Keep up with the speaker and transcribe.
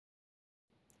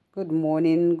Good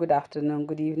morning, good afternoon,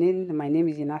 good evening. My name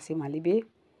is Inasi Malibe.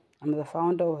 I'm the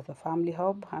founder of the Family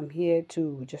Hub. I'm here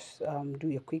to just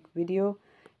do a quick video.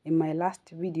 In my last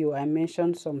video, I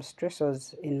mentioned some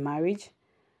stressors in marriage,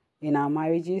 in our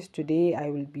marriages. Today, I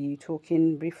will be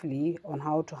talking briefly on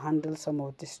how to handle some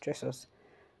of these stressors.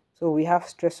 So we have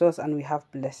stressors and we have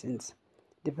blessings.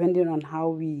 Depending on how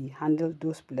we handle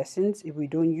those blessings, if we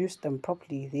don't use them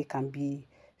properly, they can be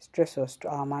stressors to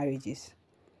our marriages.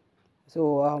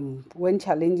 So when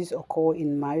challenges occur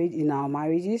in our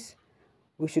marriages,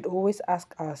 we should always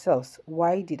ask ourselves,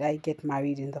 why did I get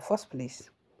married in the first place?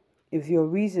 If your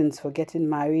reasons for getting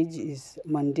married is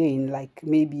mundane, like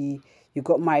maybe you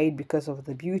got married because of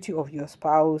the beauty of your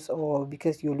spouse, or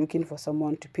because you're looking for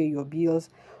someone to pay your bills,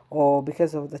 or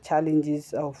because of the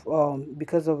challenges of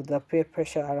because of the peer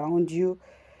pressure around you,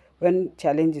 when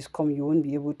challenges come, you won't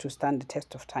be able to stand the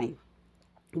test of time.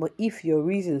 But if your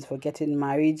reasons for getting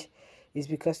married is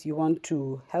because you want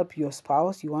to help your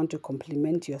spouse, you want to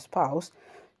complement your spouse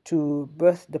to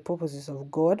birth the purposes of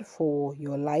God for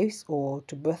your lives, or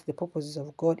to birth the purposes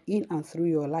of God in and through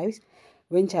your lives,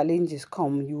 when challenges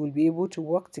come, you will be able to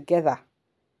work together.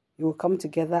 You will come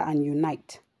together and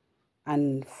unite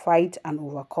and fight and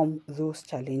overcome those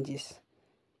challenges.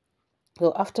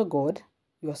 So after God,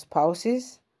 your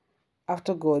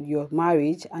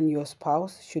marriage and your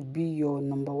spouse should be your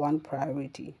number one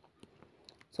priority.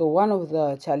 So one of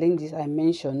the challenges I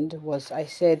mentioned was, I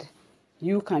said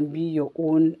you can be your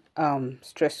own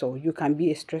stressor. You can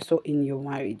be a stressor in your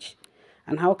marriage.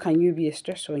 And how can you be a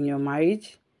stressor in your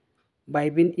marriage? By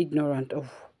being ignorant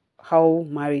of how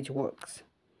marriage works.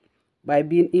 By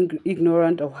being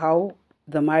ignorant of how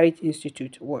the marriage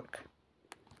institute work.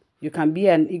 You can be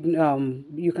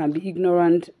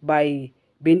ignorant by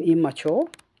being immature,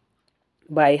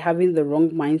 by having the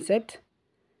wrong mindset,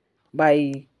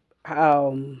 by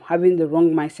having the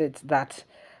wrong mindset that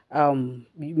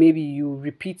maybe you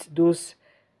repeat those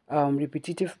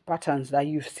repetitive patterns that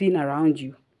you've seen around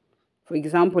you. For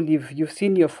example, if you've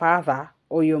seen your father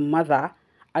or your mother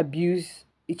abuse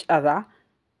each other,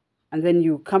 and then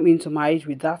you come into marriage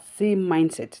with that same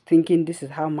mindset, thinking this is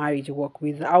how marriage works,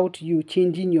 without you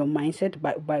changing your mindset,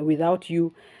 without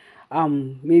you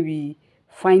maybe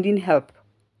finding help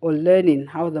or learning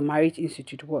how the marriage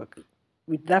institute works.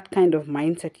 With that kind of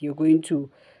mindset, you're going to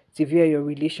sever your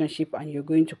relationship and you're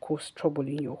going to cause trouble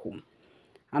in your home.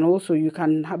 And also, you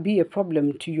can be a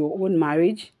problem to your own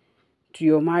marriage, to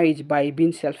your marriage, by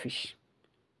being selfish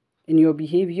in your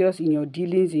behaviors, in your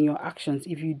dealings, in your actions.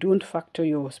 If you don't factor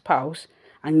your spouse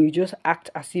and you just act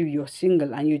as if you're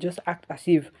single, and you just act as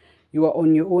if you are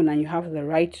on your own and you have the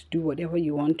right to do whatever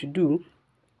you want to do,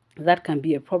 that can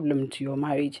be a problem to your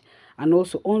marriage. And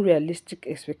also, unrealistic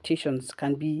expectations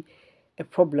can be a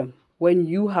problem when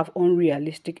you have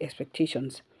unrealistic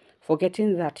expectations,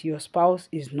 forgetting that your spouse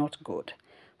is not God,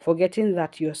 forgetting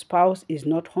that your spouse is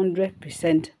not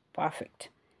 100% perfect.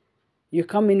 You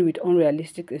come in with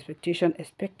unrealistic expectation,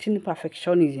 expecting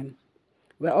perfectionism.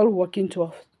 We're all working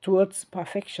towards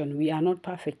perfection. We are not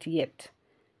perfect yet.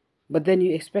 But then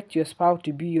you expect your spouse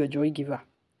to be your joy giver.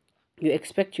 You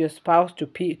expect your spouse to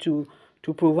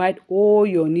provide all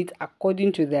your needs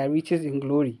according to their riches in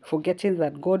glory, forgetting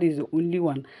that God is the only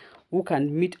one who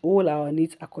can meet all our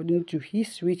needs according to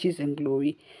his riches and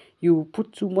glory. You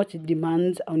put too much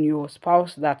demands on your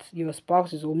spouse that your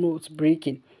spouse is almost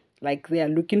breaking, like they are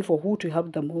looking for who to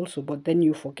help them also, but then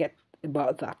you forget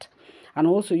about that. And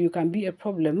also, you can be a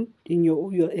problem in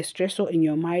your a stressor in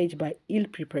your marriage by ill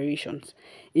preparations.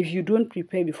 If you don't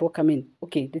prepare before coming,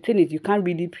 okay, the thing is, you can't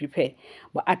really prepare,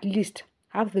 but at least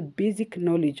have the basic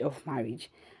knowledge of marriage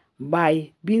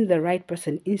by being the right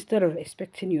person, instead of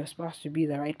expecting your spouse to be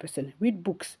the right person. Read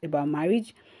books about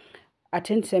marriage,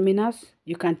 attend seminars.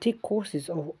 You can take courses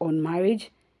on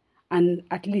marriage, and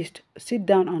at least sit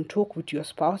down and talk with your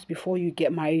spouse before you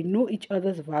get married. Know each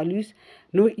other's values,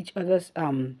 know each other's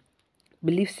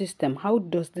belief system. How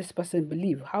does this person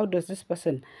believe? How does this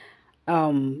person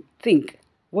think?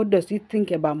 What does he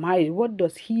think about marriage? What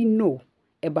does he know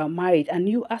about marriage? And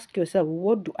you ask yourself,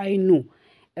 what do I know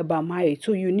about marriage?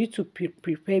 So you need to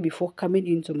prepare before coming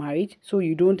into marriage, so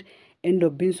you don't end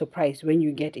up being surprised when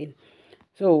you get in.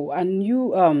 So, and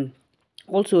you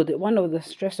also, one of the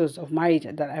stressors of marriage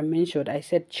that I mentioned, I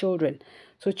said children.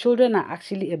 So children are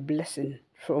actually a blessing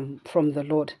from the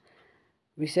Lord.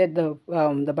 We said the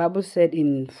Bible said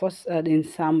in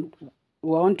Psalm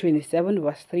 127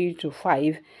 verse 3 to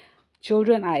 5,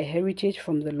 children are a heritage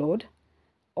from the Lord,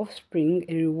 offspring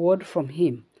a reward from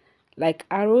him. Like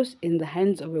arrows in the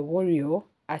hands of a warrior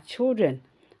are children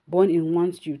born in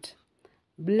one's youth.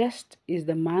 Blessed is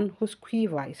the man whose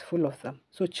quiver is full of them.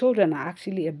 So children are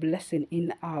actually a blessing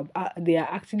in our, they are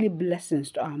actually blessings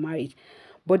to our marriage.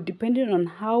 But depending on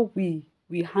how we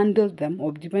handle them,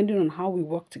 or depending on how we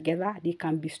work together, they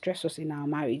can be stressors in our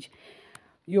marriage.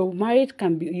 Your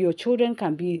children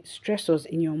can be stressors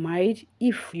in your marriage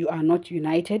if you are not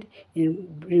united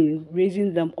in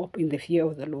raising them up in the fear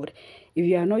of the Lord. If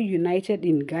you are not united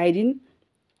in guiding,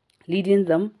 leading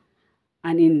them,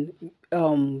 and in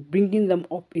bringing them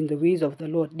up in the ways of the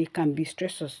Lord, they can be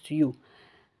stressors to you.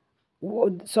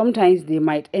 Sometimes they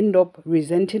might end up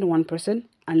resenting one person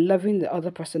and loving the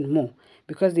other person more,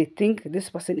 because they think this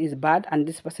person is bad and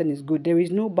this person is good. There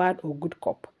is no bad or good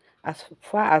cop as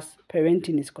far as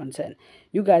parenting is concerned.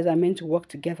 You guys are meant to work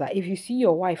together. If you see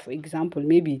your wife, for example,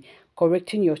 maybe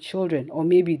correcting your children or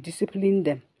maybe disciplining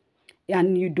them,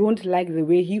 and you don't like the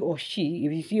way he or she,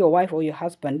 if you see your wife or your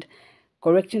husband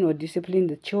correcting or disciplining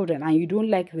the children, and you don't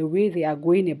like the way they are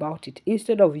going about it,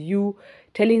 instead of you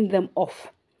telling them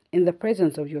off in the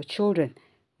presence of your children,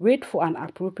 wait for an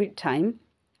appropriate time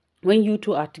when you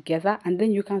two are together, and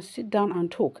then you can sit down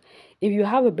and talk. If you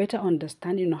have a better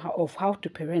understanding of how to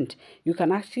parent, you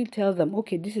can actually tell them,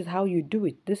 okay, this is how you do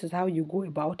it, this is how you go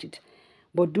about it.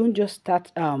 But don't just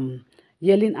start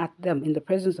yelling at them in the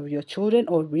presence of your children,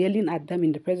 or yelling at them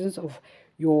in the presence of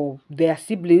their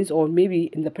siblings, or maybe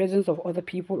in the presence of other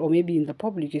people, or maybe in the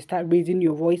public. You start raising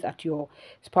your voice at your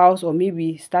spouse, or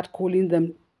maybe start calling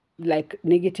them like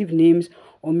negative names,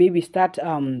 or maybe start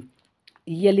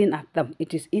yelling at them.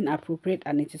 It is inappropriate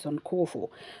and it is uncalled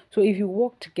for. So if you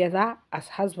work together as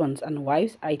husbands and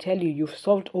wives, I tell you, you've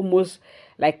solved almost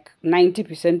like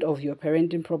 90% of your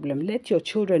parenting problem. Let your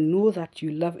children know that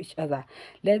you love each other.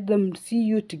 Let them see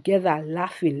you together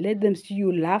laughing. Let them see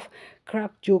you laugh,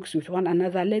 crack jokes with one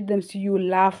another. Let them see you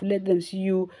laugh. Let them see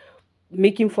you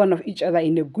making fun of each other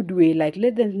in a good way. Like,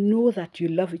 let them know that you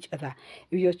love each other.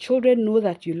 If your children know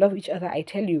that you love each other, I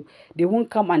tell you, they won't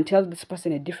come and tell this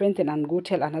person a different thing and go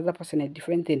tell another person a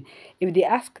different thing. If they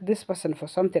ask this person for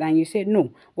something and you say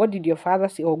no, what did your father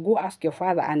say? Or go ask your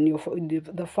father, and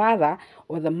the father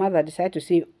or the mother decide to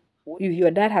say, if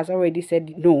your dad has already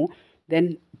said no,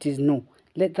 then it is no.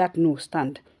 Let that no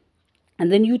stand.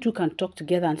 And then you two can talk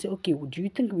together and say, okay, well, do you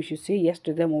think we should say yes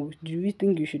to them, or do you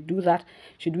think you should do that?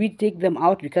 Should we take them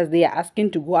out because they are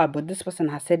asking to go out, but this person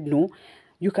has said no?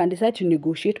 You can decide to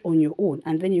negotiate on your own,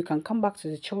 and then you can come back to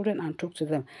the children and talk to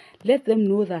them. Let them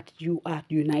know that you are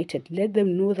united. Let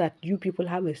them know that you people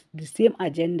have the same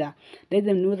agenda. Let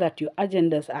them know that your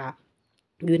agendas are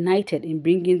united in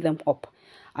bringing them up.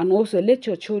 And also let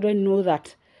your children know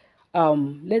that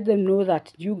let them know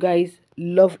that you guys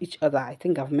love each other. I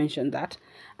think I've mentioned that.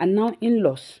 And now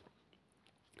in-laws,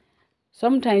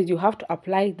 sometimes you have to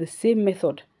apply the same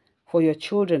method for your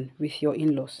children with your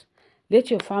in-laws.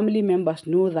 Let your family members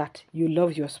know that you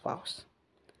love your spouse.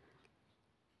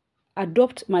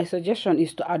 My suggestion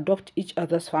is to adopt each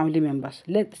other's family members.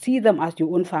 See them as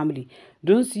your own family.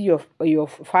 Don't see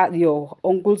your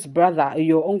uncle's brother,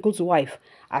 your uncle's wife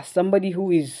as somebody who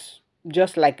is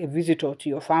just like a visitor to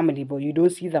your family, but you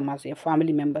don't see them as your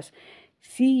family members.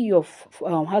 See your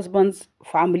husband's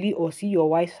family, or see your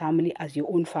wife's family as your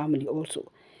own family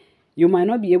also. You might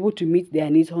not be able to meet their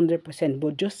needs 100%,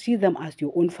 but just see them as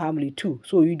your own family too.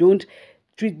 So you don't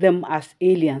treat them as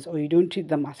aliens, or you don't treat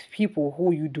them as people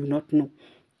who you do not know.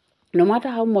 No matter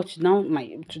how much, now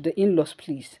to the in-laws,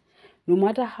 please, no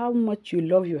matter how much you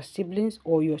love your siblings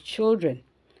or your children,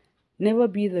 never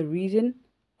be the reason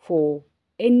for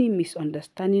any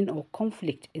misunderstanding or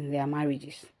conflict in their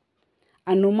marriages.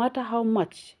 And no matter how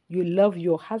much you love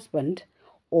your husband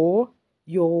or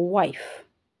your wife,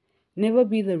 never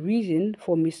be the reason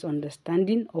for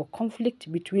misunderstanding or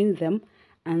conflict between them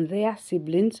and their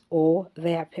siblings or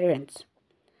their parents.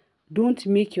 Don't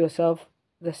make yourself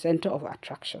the center of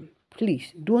attraction.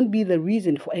 Please, don't be the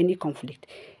reason for any conflict.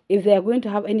 If they are going to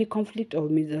have any conflict or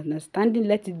misunderstanding,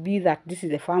 let it be that this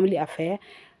is a family affair.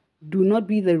 Do not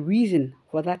be the reason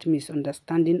for that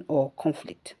misunderstanding or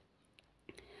conflict.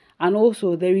 And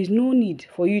also, there is no need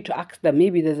for you to ask them,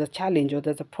 maybe there's a challenge or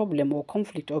there's a problem or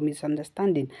conflict or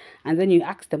misunderstanding, and then you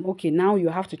ask them, okay, now you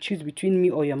have to choose between me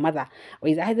or your mother, or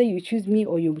it's either you choose me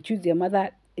or you choose your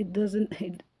mother. There's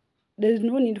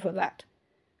no need for that.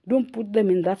 Don't put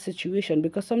them in that situation,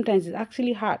 because sometimes it's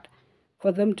actually hard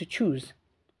for them to choose.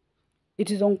 It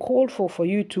is uncalled for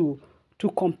you to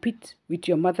compete with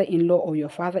your mother-in-law or your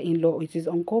father-in-law. It is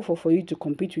uncalled for you to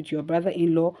compete with your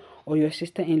brother-in-law or your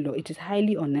sister-in-law. It is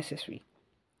highly unnecessary.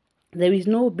 There is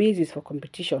no basis for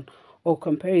competition or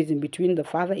comparison between the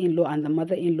father-in-law and the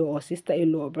mother-in-law or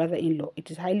sister-in-law or brother-in-law.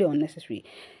 It is highly unnecessary.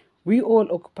 We all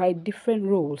occupy different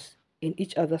roles in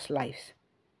each other's lives.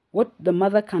 What the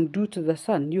mother can do to the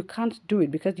son, you can't do it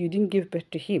because you didn't give birth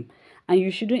to him. And you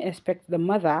shouldn't expect the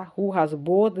mother who has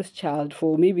bore this child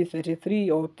for maybe 33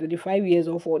 or 35 years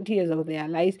or 40 years of their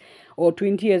lives or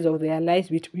 20 years of their lives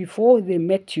before they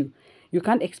met you. You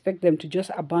can't expect them to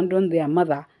just abandon their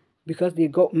mother because they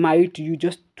got married to you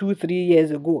just 2, 3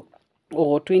 years ago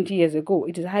or 20 years ago.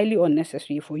 It is highly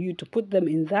unnecessary for you to put them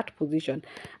in that position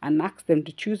and ask them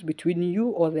to choose between you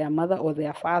or their mother or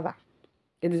their father.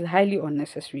 It is highly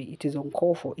unnecessary. It is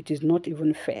uncalled for. It is not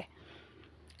even fair.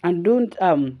 And don't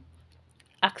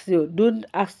ask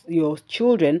your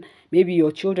children, maybe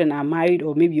your children are married,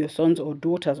 or maybe your sons or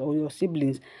daughters or your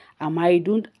siblings are married.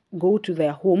 Don't go to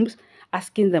their homes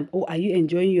asking them, oh, are you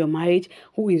enjoying your marriage?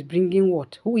 Who is bringing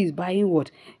what? Who is buying what?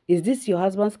 Is this your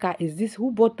husband's car? Is this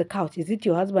who bought the couch? Is it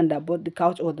your husband that bought the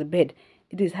couch or the bed?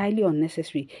 It is highly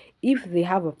unnecessary. If they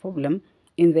have a problem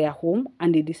in their home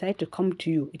and they decide to come to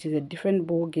you, it is a different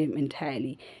ball game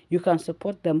entirely. You can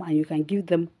support them and you can give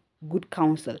them good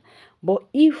counsel. But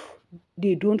if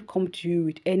they don't come to you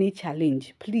with any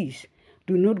challenge, please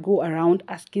do not go around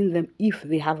asking them if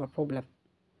they have a problem.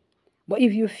 But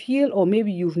if you feel, or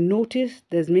maybe you've noticed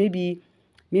there's maybe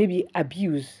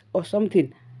abuse or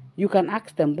something, you can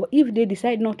ask them. But if they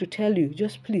decide not to tell you,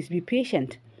 just please be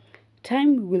patient.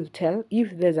 Time will tell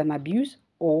if there's an abuse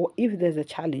or if there's a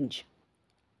challenge.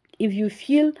 If you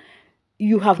feel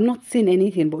you have not seen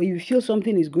anything, but if you feel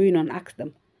something is going on, ask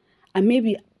them. And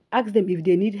maybe ask them if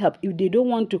they need help. If they don't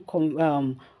want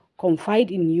to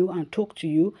confide in you and talk to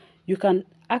you, you can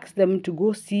ask them to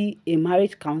go see a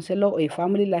marriage counselor or a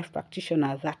family life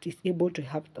practitioner that is able to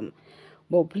help them.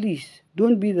 But please,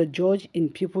 don't be the judge in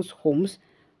people's homes.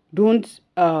 Don't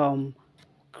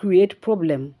create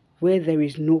problem where there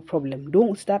is no problem.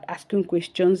 Don't start asking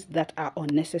questions that are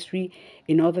unnecessary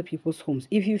in other people's homes.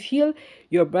 If you feel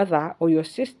your brother or your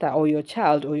sister or your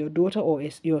child or your daughter or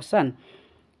your son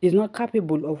is not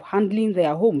capable of handling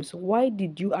their homes, why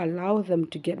did you allow them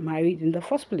to get married in the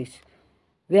first place?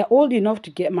 They're old enough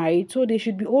to get married, so they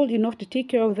should be old enough to take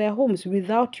care of their homes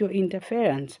without your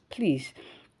interference. Please,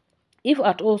 if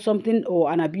at all something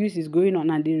or an abuse is going on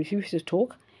and they refuse to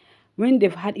talk, when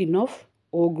they've had enough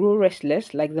or grow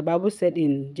restless, like the Bible said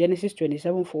in Genesis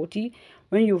 27:40,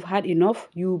 when you've had enough,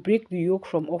 you break the yoke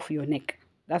from off your neck.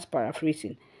 That's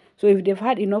paraphrasing. So if they've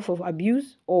had enough of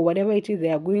abuse or whatever it is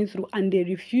they are going through and they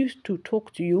refuse to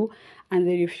talk to you and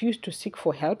they refuse to seek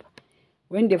for help,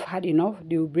 when they've had enough,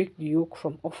 they will break the yoke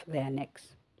from off their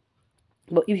necks.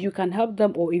 But if you can help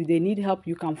them or if they need help,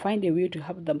 you can find a way to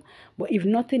help them. But if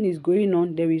nothing is going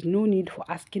on, there is no need for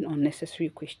asking unnecessary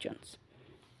questions.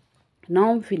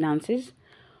 Now, finances.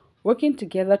 Working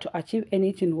together to achieve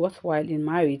anything worthwhile in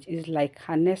marriage is like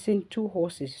harnessing two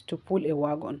horses to pull a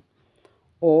wagon,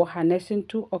 or harnessing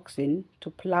two oxen to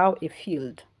plow a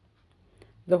field.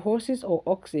 The horses or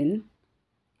oxen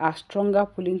are stronger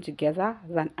pulling together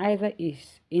than either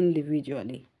is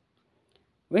individually.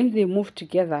 When they move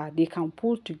together, they can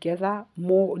pull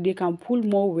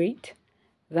more weight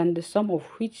than the sum of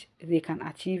which they can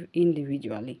achieve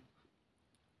individually.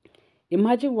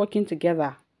 Imagine working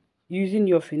together using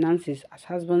your finances as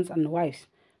husbands and wives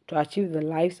to achieve the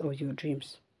lives of your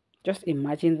dreams. Just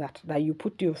imagine that you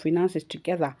put your finances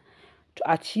together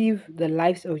to achieve the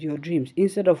lives of your dreams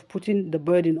instead of putting the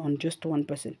burden on just one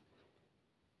person.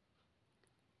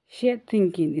 Shared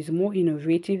thinking is more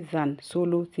innovative than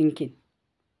solo thinking.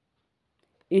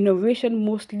 Innovation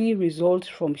mostly results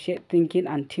from shared thinking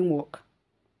and teamwork.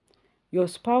 Your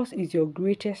spouse is your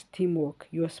greatest teamwork.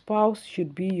 Your spouse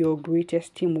should be your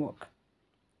greatest teamwork.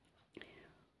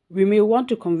 We may want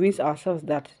to convince ourselves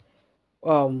that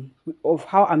of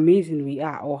how amazing we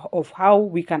are or of how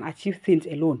we can achieve things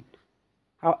alone.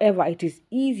 However, it is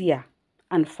easier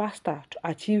and faster to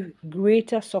achieve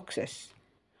greater success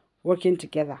working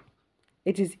together.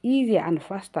 It is easier and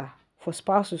faster for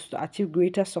spouses to achieve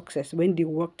greater success when they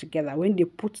work together, when they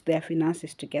put their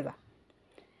finances together.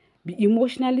 Be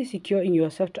emotionally secure in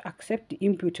yourself to accept the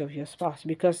input of your spouse,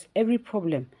 because every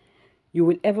problem you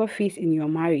will ever face in your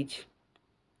marriage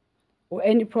or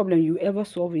any problem you ever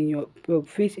solve in your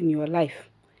face in your life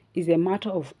is a matter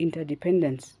of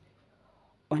interdependence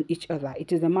on each other.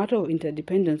 It is a matter of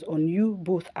interdependence on you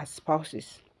both as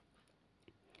spouses.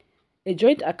 A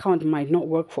joint account might not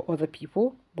work for other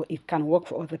people, but it can work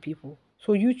for other people.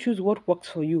 So you choose what works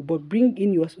for you, but bring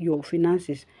in your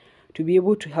finances to be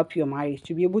able to help your marriage,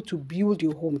 to be able to build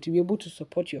your home, to be able to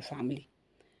support your family.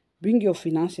 Bring your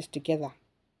finances together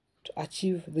to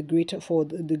achieve the greater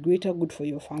good for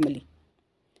your family.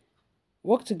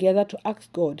 Work together to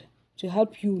ask God to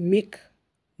help you make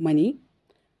money,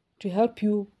 to help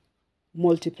you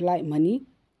multiply money,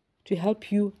 to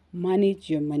help you manage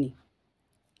your money.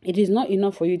 It is not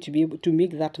enough for you to be able to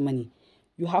make that money.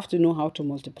 You have to know how to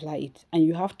multiply it, and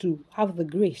you have to have the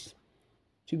grace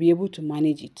to be able to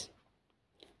manage it.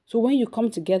 So when you come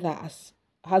together as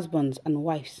husbands and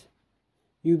wives,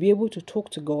 you'll be able to talk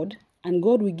to God, and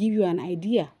God will give you an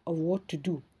idea of what to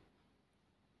do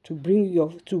to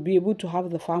be able to have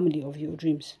the family of your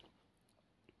dreams.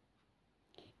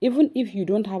 Even if you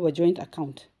don't have a joint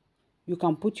account, you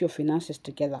can put your finances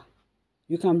together.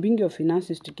 You can bring your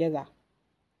finances together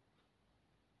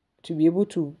to be able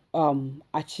to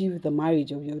achieve the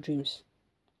marriage of your dreams.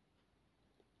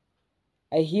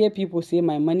 I hear people say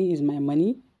my money is my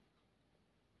money,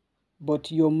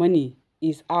 but your money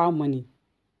is our money,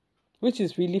 which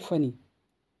is really funny.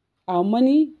 Our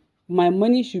money, my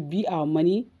money should be our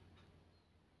money,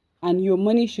 and your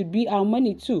money should be our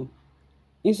money too.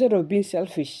 Instead of being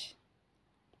selfish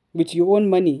with your own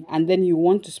money and then you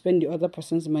want to spend the other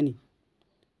person's money,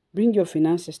 bring your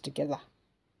finances together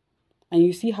and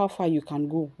you see how far you can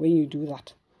go when you do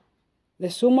that.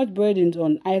 There's so much burdens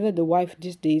on either the wife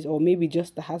these days or maybe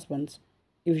just the husbands.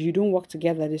 If you don't work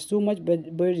together, there's so much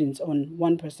burdens on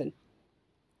one person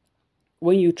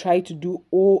when you try to do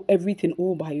everything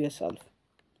all by yourself.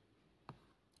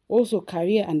 Also,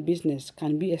 career and business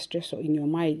can be a stressor in your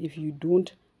mind if you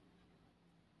don't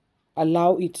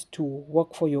allow it to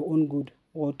work for your own good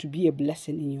or to be a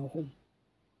blessing in your home.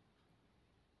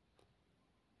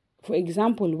 For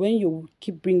example, when you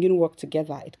keep bringing work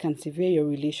together, it can sever your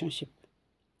relationship.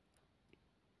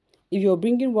 If you're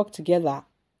bringing work together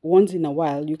once in a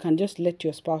while, you can just let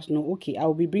your spouse know, okay,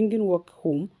 I'll be bringing work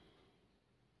home.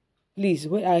 Please,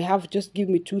 I have just give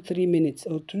me 2-3 minutes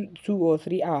or 2 or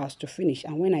 3 hours to finish.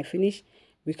 And when I finish,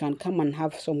 we can come and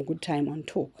have some good time and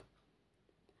talk.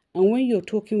 And when you're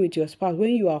talking with your spouse, when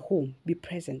you are home, be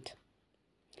present.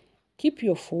 Keep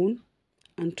your phone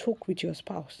and talk with your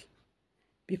spouse.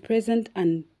 Be present,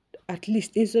 and at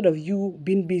least instead of you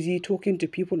being busy talking to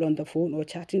people on the phone or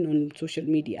chatting on social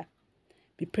media,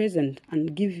 be present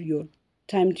and give your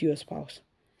time to your spouse.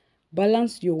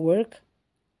 Balance your work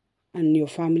and your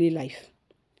family life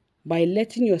by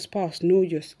letting your spouse know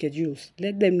your schedules.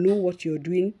 Let them know what you're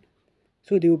doing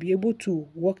so they will be able to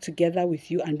work together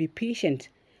with you and be patient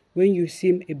when you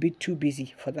seem a bit too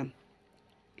busy for them.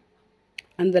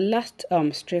 And the last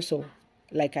stressor,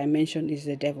 like I mentioned, is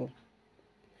the devil.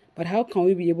 But how can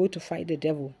we be able to fight the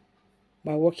devil?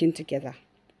 By working together.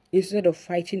 Instead of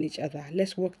fighting each other,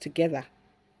 let's work together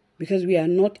because we are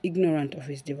not ignorant of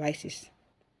his devices.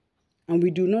 And we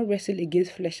do not wrestle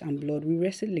against flesh and blood. We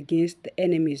wrestle against the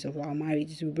enemies of our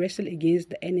marriages. We wrestle against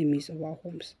the enemies of our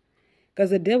homes. Because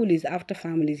the devil is after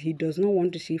families. He does not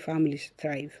want to see families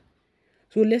thrive.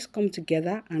 So let's come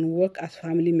together and work as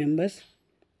family members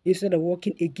instead of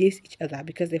working against each other.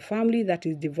 Because a family that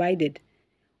is divided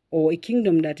or a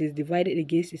kingdom that is divided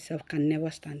against itself can never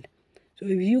stand. So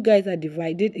if you guys are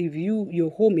divided, if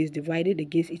your home is divided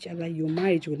against each other, your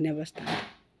marriage will never stand.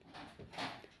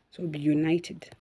 So be united.